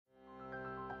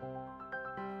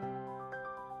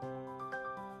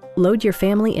Load your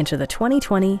family into the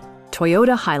 2020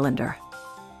 Toyota Highlander.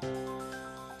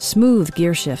 Smooth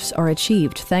gear shifts are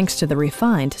achieved thanks to the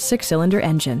refined 6-cylinder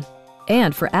engine.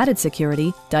 And for added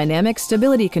security, dynamic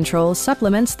stability control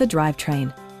supplements the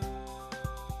drivetrain.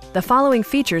 The following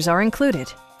features are included: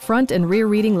 front and rear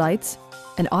reading lights,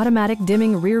 an automatic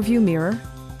dimming rear view mirror,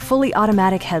 fully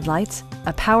automatic headlights,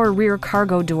 a power rear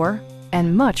cargo door,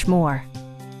 and much more.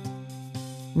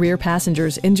 Rear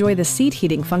passengers enjoy the seat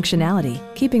heating functionality,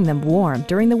 keeping them warm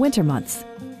during the winter months.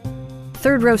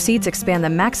 Third row seats expand the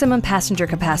maximum passenger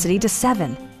capacity to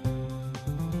 7.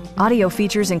 Audio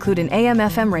features include an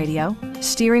AM/FM radio,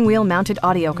 steering wheel mounted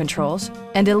audio controls,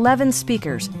 and 11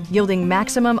 speakers, yielding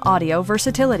maximum audio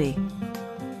versatility.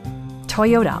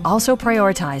 Toyota also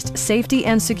prioritized safety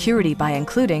and security by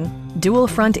including dual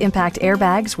front impact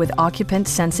airbags with occupant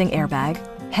sensing airbag,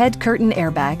 head curtain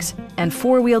airbags, and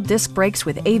 4-wheel disc brakes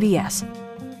with ABS.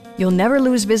 You'll never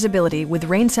lose visibility with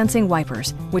rain-sensing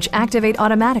wipers, which activate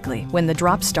automatically when the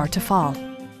drops start to fall.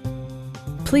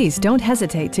 Please don't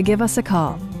hesitate to give us a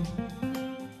call.